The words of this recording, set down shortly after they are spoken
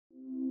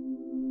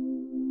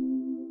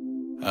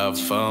I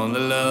found a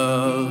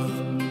love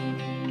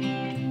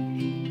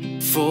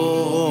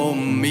for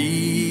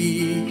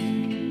me.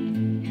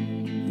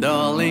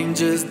 Darling,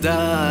 just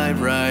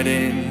dive right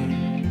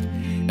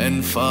in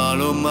and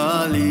follow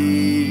my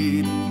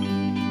lead.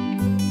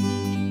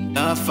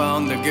 I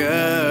found a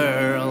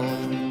girl,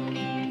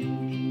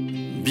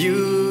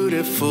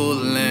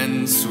 beautiful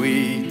and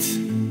sweet.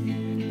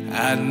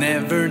 I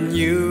never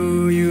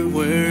knew you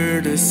were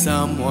the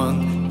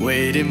someone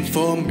waiting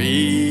for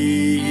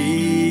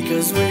me.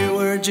 'Cause we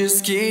were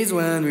just kids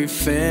when we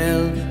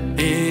fell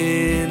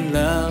in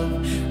love,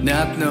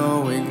 not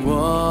knowing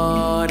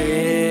what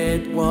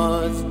it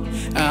was.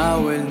 I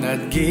will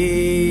not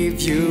give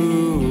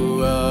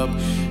you up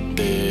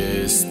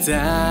this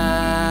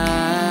time.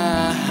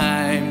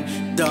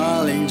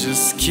 Darling,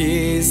 just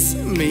kiss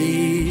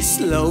me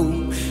slow.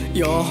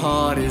 Your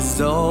heart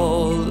is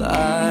all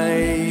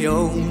I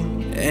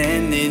own,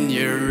 and in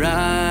your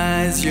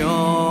eyes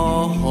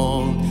you're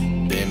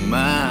holding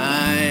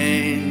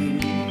mine.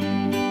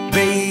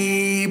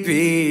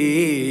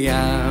 Baby,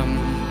 I'm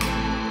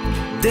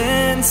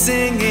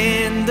dancing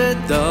in the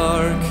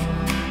dark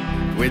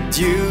with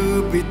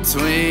you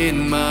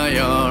between my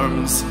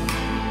arms,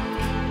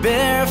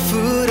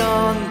 barefoot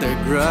on the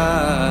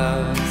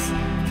grass,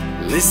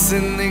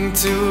 listening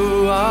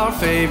to our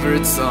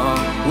favorite song.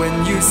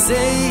 When you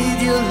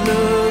said you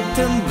looked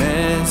a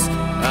mess,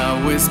 I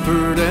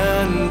whispered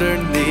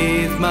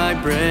underneath my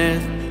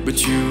breath, but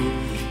you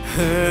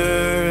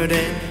heard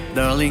it.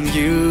 Darling,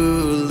 you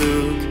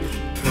look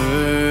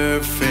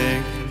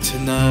perfect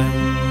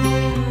tonight.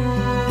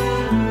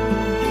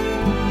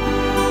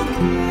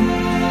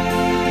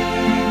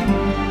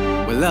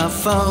 Well, I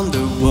found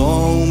a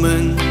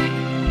woman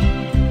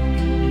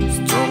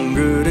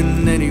stronger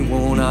than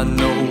anyone I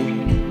know.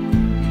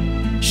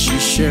 She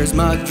shares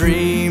my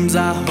dreams.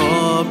 I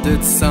hope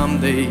that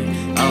someday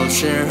I'll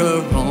share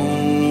her home.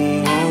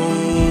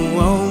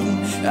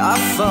 I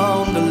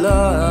found a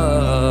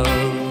love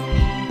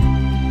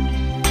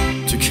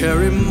to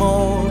carry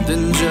more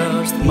than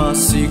just my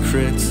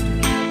secrets,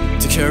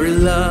 to carry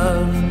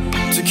love,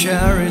 to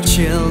carry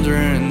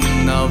children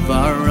of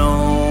our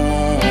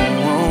own.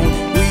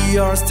 We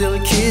are still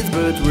kids,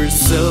 but we're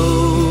so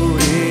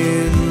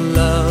in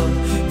love,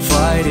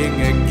 fighting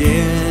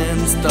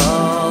against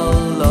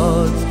all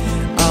odds.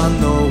 I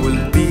know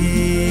we'll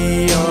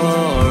be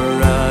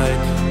alright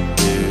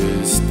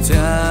this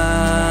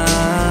time.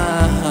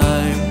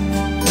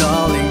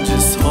 Darling,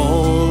 just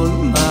hold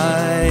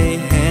my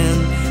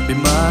hand. Be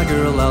my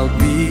girl, I'll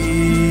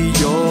be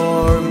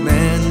your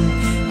man.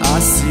 I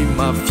see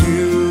my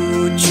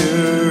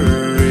future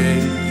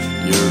in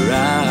your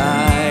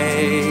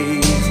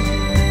eyes.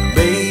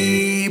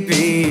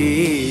 Baby,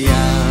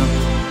 I'm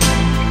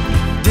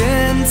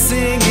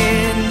dancing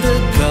in the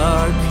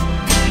dark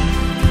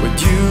with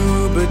you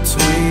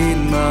between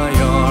my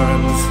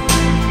arms,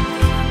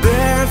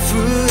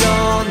 barefoot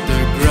on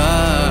the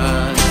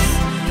grass,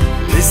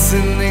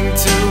 listening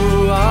to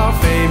our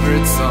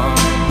favorite song.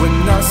 When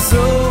I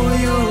saw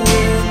you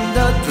in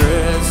that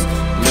dress,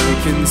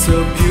 looking so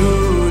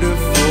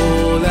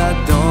beautiful, I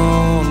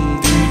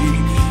don't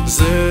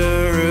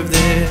deserve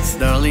this.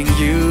 Darling,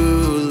 you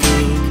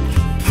look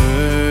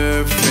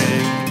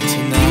perfect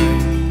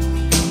tonight.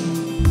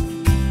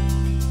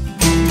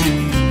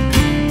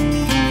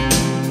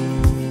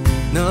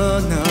 No,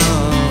 no.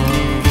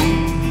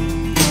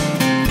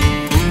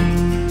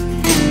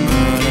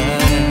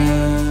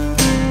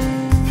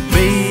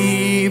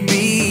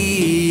 Baby,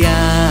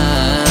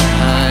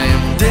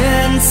 I'm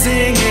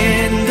dancing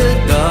in the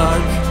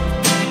dark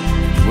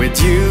with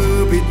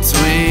you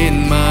between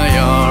my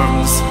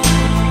arms,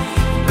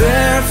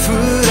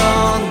 barefoot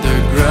on the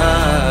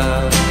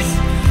grass,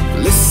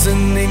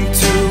 listening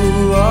to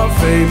our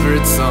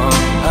favorite song.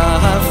 I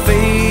have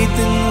faith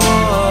in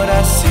what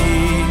I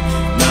see.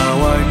 Now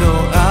I know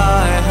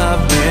I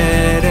have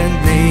met an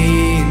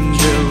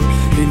angel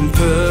in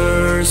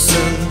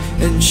person,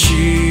 and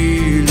she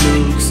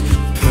looks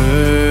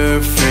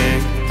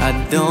perfect. I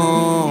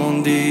don't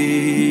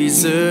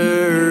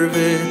deserve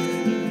it.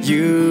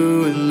 You